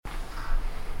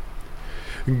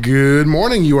Good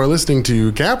morning. You are listening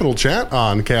to Capital Chat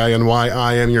on KINY.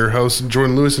 I am your host,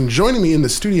 Jordan Lewis, and joining me in the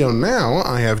studio now,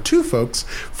 I have two folks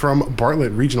from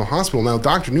Bartlett Regional Hospital. Now,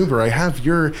 Dr. Newbury, I have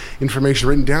your information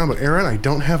written down, but Aaron, I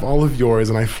don't have all of yours,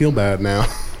 and I feel bad now.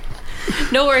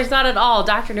 No worries, not at all.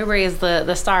 Dr. Newbury is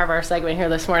the star of our segment here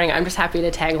this morning. I'm just happy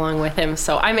to tag along with him.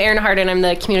 So I'm Erin Harden. I'm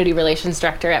the Community Relations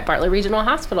Director at Bartlett Regional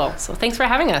Hospital. So thanks for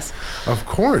having us. Of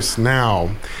course. Now,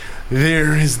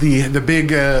 there is the big,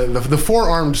 the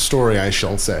four-armed story, I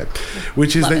shall say,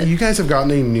 which is that you guys have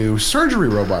gotten a new surgery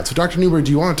robot. So, Dr. Newbury,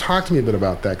 do you want to talk to me a bit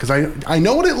about that? Because I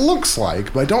know what it looks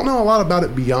like, but I don't know a lot about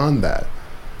it beyond that.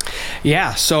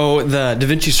 Yeah, so the Da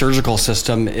Vinci surgical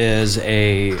system is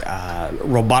a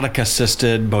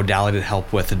robotic-assisted modality to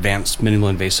help with advanced minimally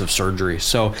invasive surgery.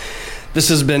 So this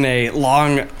has been a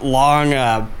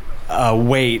long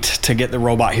wait to get the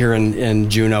robot here in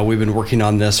Juneau. We've been working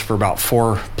on this for about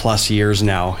 4+ years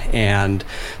now. And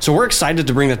so we're excited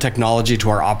to bring the technology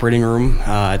to our operating room.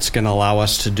 It's going to allow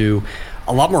us to do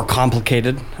a lot more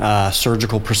complicated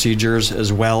surgical procedures,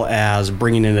 as well as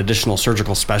bringing in additional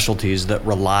surgical specialties that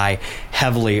rely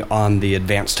heavily on the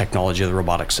advanced technology of the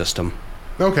robotic system.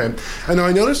 Okay. And now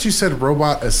I noticed you said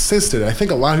robot assisted. I think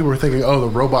a lot of people are thinking, oh, the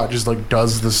robot just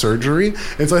does the surgery.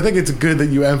 And so I think it's good that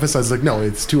you emphasize no,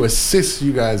 it's to assist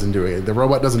you guys in doing it. The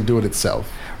robot doesn't do it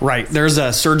itself. Right. There's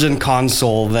a surgeon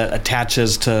console that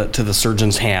attaches to the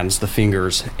surgeon's hands, the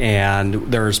fingers, and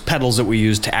there's pedals that we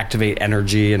use to activate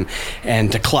energy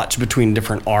and to clutch between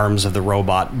different arms of the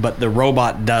robot. But the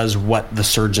robot does what the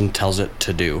surgeon tells it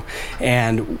to do.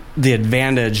 And the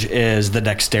advantage is the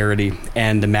dexterity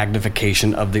and the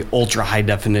magnification of the ultra high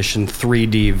definition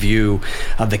 3D view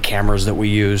of the cameras that we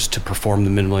use to perform the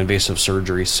minimally invasive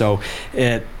surgery. So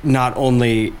it not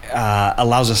only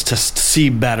allows us to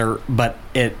see better, but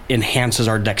it enhances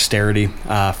our dexterity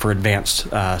for advanced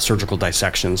surgical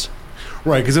dissections.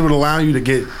 Right, because it would allow you to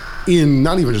get in,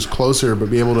 not even just closer, but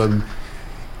be able to,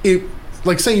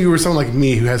 like say you were someone like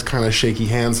me who has kind of shaky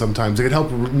hands sometimes, it could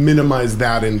help minimize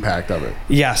that impact of it.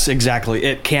 Yes, exactly.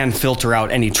 It can filter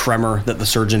out any tremor that the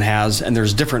surgeon has, and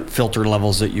there's different filter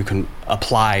levels that you can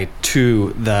apply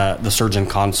to the surgeon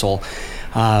console.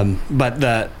 But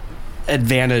the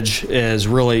advantage is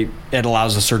really it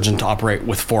allows the surgeon to operate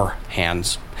with 4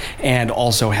 hands and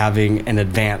also having an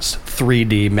advanced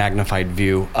 3D magnified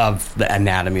view of the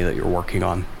anatomy that you're working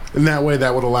on. And that way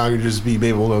that would allow you to just be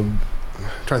able to, I'm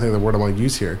trying to think of the word I want to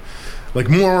use here,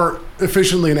 more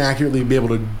efficiently and accurately be able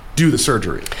to do the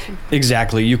surgery.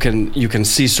 Exactly. You can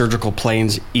see surgical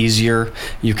planes easier.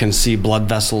 You can see blood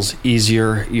vessels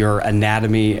easier. Your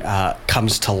anatomy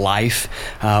comes to life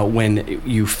when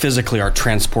you physically are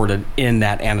transported in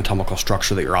that anatomical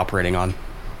structure that you're operating on.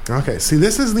 Okay, see,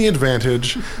 this is the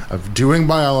advantage of doing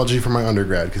biology for my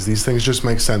undergrad, because these things just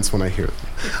make sense when I hear them.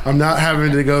 I'm not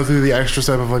having to go through the extra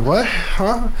step of what?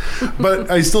 Huh? But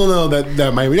I still know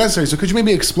that might be necessary. So could you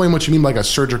maybe explain what you mean by a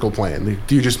surgical plane?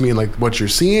 Do you just mean what you're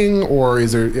seeing, or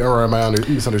am I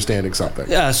misunderstanding something?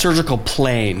 Surgical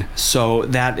plane. So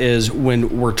that is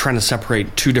when we're trying to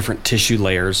separate 2 different tissue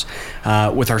layers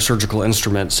with our surgical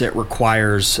instruments. It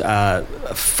requires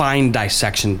fine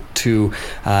dissection to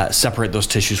separate those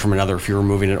tissues from another if you're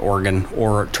removing an organ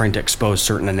or trying to expose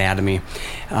certain anatomy.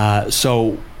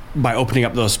 So by opening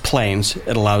up those planes,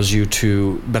 it allows you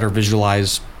to better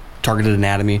visualize targeted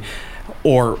anatomy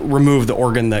or remove the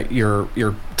organ that you're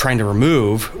trying to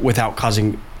remove without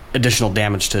causing additional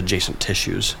damage to adjacent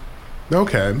tissues.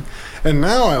 Okay. And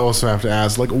now I also have to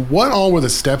ask, what all were the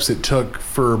steps it took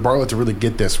for Bartlett to really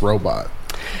get this robot?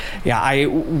 Yeah, I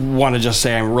want to just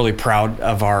say I'm really proud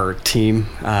of our team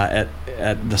at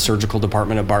the surgical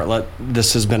department at Bartlett.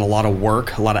 This has been a lot of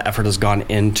work. A lot of effort has gone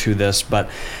into this, but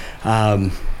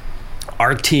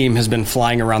our team has been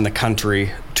flying around the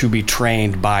country to be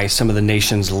trained by some of the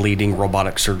nation's leading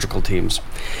robotic surgical teams.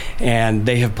 And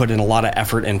they have put in a lot of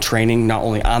effort and training, not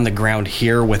only on the ground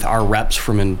here with our reps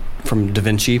from Da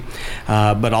Vinci,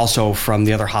 but also from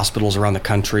the other hospitals around the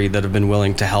country that have been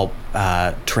willing to help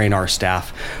train our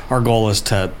staff. Our goal is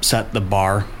to set the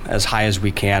bar as high as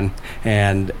we can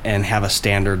and have a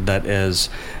standard that is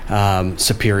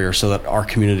superior so that our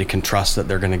community can trust that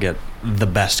they're going to get the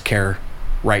best care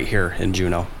right here in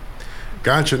Juneau.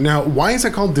 Gotcha. Now, why is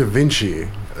it called Da Vinci?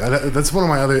 That's one of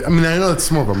my other... I know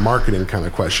it's more of a marketing kind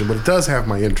of question, but it does have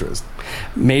my interest.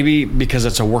 Maybe because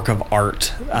it's a work of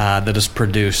art that is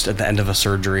produced at the end of a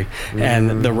surgery,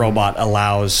 and the robot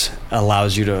allows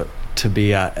you to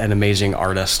be an amazing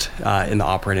artist in the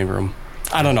operating room.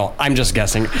 I don't know. I'm just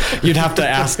guessing. You'd have to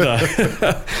ask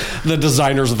the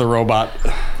designers of the robot.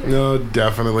 No,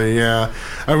 definitely, yeah.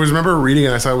 I remember reading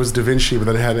it. I saw it was Da Vinci, but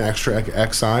then it had an extra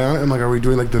XI on it. I'm like, are we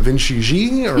doing like Da Vinci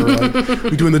G, or like, are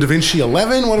we doing the Da Vinci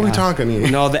 11? What are we talking here?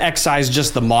 No, the XI is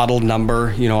just the model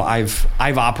number. You know, I've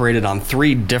operated on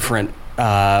 3 different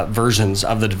versions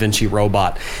of the Da Vinci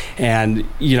robot, and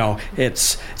you know,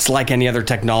 it's like any other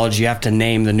technology. You have to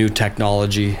name the new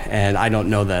technology, and I don't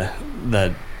know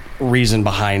the reason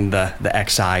behind the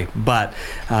XI, but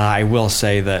I will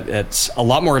say that it's a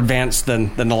lot more advanced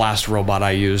than the last robot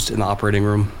I used in the operating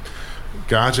room.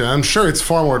 Gotcha. I'm sure it's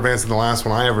far more advanced than the last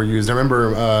one I ever used. I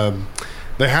remember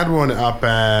they had one up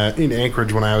in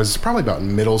Anchorage when I was probably about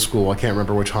in middle school. I can't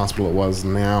remember which hospital it was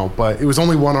now, but it was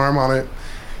only one arm on it.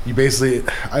 You basically,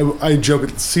 I joke,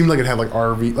 it seemed like it had like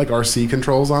RC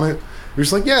controls on it. You're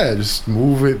just like, yeah, just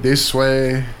move it this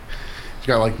way. You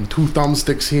got like 2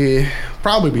 thumbsticks here.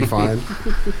 Probably be fine.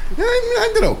 Yeah,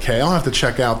 I did okay. I'll have to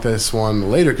check out this one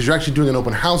later because you're actually doing an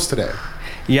open house today.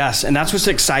 Yes, and that's what's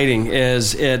exciting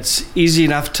is it's easy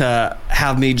enough to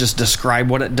have me just describe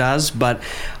what it does, but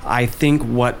I think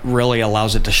what really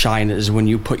allows it to shine is when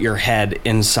you put your head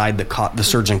inside the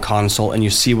surgeon console and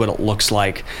you see what it looks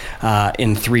like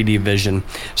in 3D vision.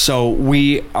 So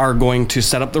we are going to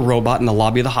set up the robot in the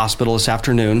lobby of the hospital this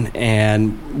afternoon,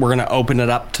 and we're going to open it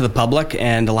up to the public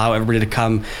and allow everybody to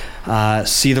come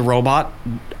see the robot,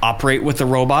 operate with the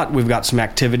robot. We've got some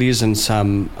activities and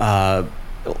some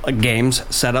games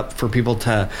set up for people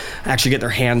to actually get their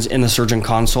hands in the surgeon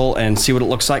console and see what it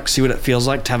looks like, see what it feels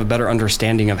like, to have a better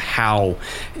understanding of how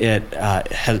it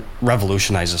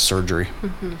revolutionizes surgery.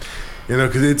 Mm-hmm. You know,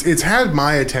 because it's had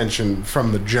my attention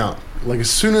from the jump. Like, as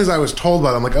soon as I was told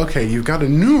about it, I'm like, okay, you've got a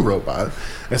new robot.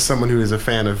 As someone who is a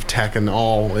fan of tech in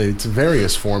all its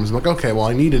various forms, I'm like, okay, well,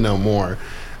 I need to know more.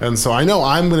 And so I know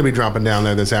I'm going to be dropping down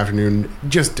there this afternoon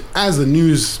just as the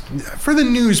news, for the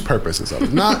news purposes of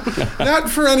it. Not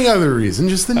for any other reason,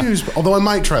 just the news. Although I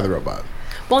might try the robot.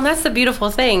 Well, and that's the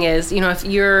beautiful thing is, you know, if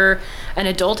you're an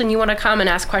adult and you want to come and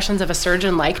ask questions of a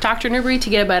surgeon like Dr. Newbury to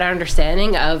get a better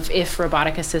understanding of if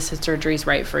robotic-assisted surgery is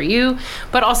right for you.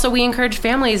 But also we encourage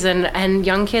families and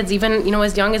young kids, even, you know,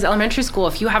 as young as elementary school,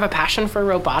 if you have a passion for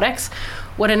robotics,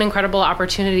 what an incredible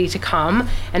opportunity to come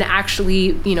and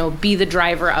actually, you know, be the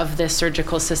driver of this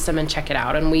surgical system and check it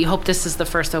out. And we hope this is the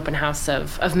first open house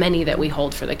of many that we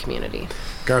hold for the community.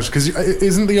 Gosh, because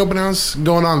isn't the open house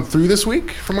going on through this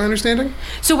week, from my understanding?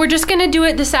 So we're just going to do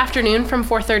it this afternoon from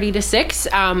 4:30 to 6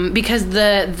 because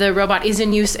the robot is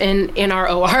in use in our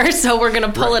OR. So we're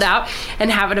going to pull it out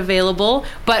and have it available.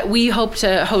 But we hope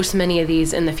to host many of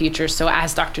these in the future. So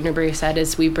as Dr. Newbury said,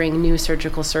 as we bring new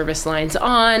surgical service lines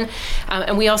on,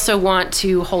 and we also want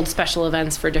to hold special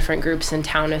events for different groups in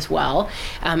town as well,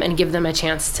 and give them a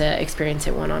chance to experience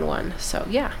it one-on-one. So,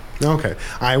 yeah. Okay.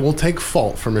 I will take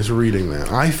fault for misreading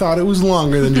that. I thought it was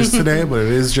longer than just today, but it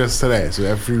is just today. So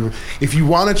if you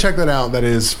want to check that out, that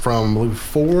is from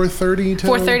 4:30 to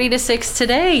 4:30 to 6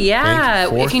 today.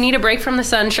 Yeah. If you need a break from the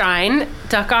sunshine,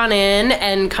 duck on in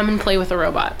and come and play with the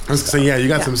robot. I was going to say, yeah, you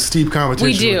got some steep competition.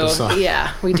 We do. With the sun.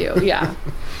 Yeah, we do. Yeah.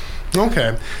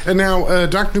 Okay. And now,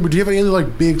 Dr. Newbury, do you have any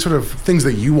like big sort of things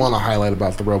that you want to highlight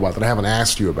about the robot that I haven't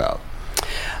asked you about?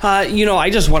 You know, I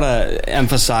just want to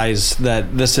emphasize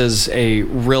that this is a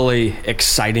really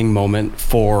exciting moment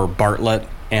for Bartlett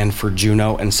and for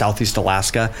Juneau and Southeast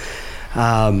Alaska.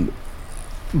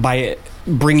 By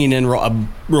bringing in a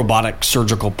robotic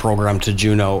surgical program to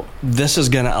Juneau, this is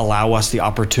going to allow us the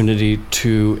opportunity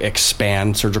to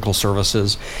expand surgical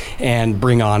services and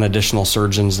bring on additional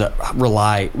surgeons that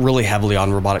rely really heavily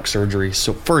on robotic surgery.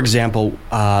 So, for example,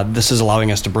 this is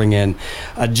allowing us to bring in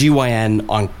a GYN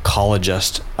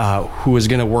oncologist who is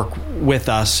going to work with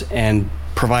us and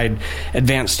provide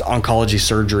advanced oncology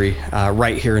surgery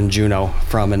right here in Juneau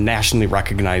from a nationally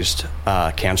recognized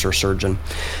cancer surgeon.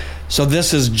 So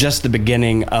this is just the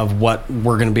beginning of what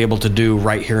we're going to be able to do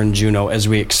right here in Juneau as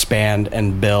we expand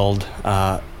and build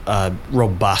a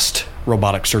robust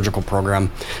robotic surgical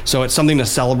program. So it's something to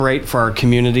celebrate for our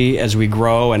community as we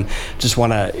grow, and just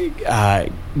want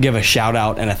to give a shout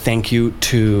out and a thank you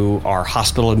to our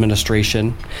hospital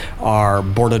administration, our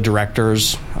board of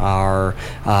directors, our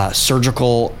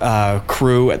surgical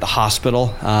crew at the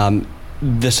hospital.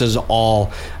 This is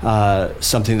all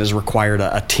something that's required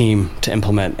a team to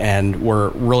implement, and we're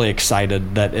really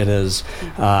excited that it is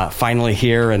finally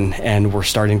here, and we're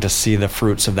starting to see the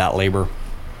fruits of that labor.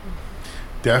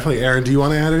 Definitely. Aaron, do you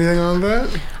want to add anything on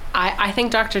that? I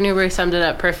think Dr. Newbury summed it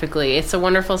up perfectly. It's a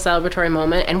wonderful celebratory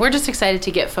moment, and we're just excited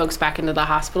to get folks back into the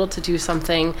hospital to do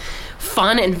something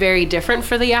fun and very different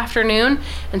for the afternoon.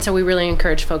 And so we really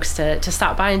encourage folks to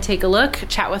stop by and take a look,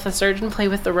 chat with a surgeon, play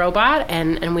with the robot,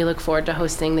 and we look forward to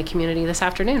hosting the community this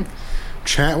afternoon.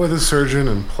 chat with a surgeon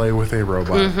and play with a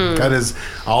robot. That is,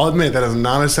 I'll admit, that is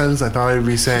not a sentence I thought I'd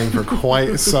be saying for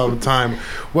quite some time.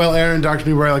 Well, Aaron, Dr.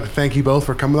 Newbury, I'd like to thank you both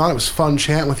for coming on. It was fun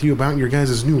chatting with you about your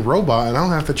guys' new robot, and I'll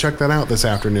have to check that out this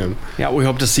afternoon. Yeah, we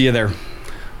hope to see you there.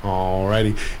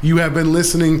 Alrighty. You have been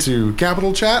listening to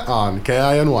Capital Chat on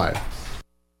KINY.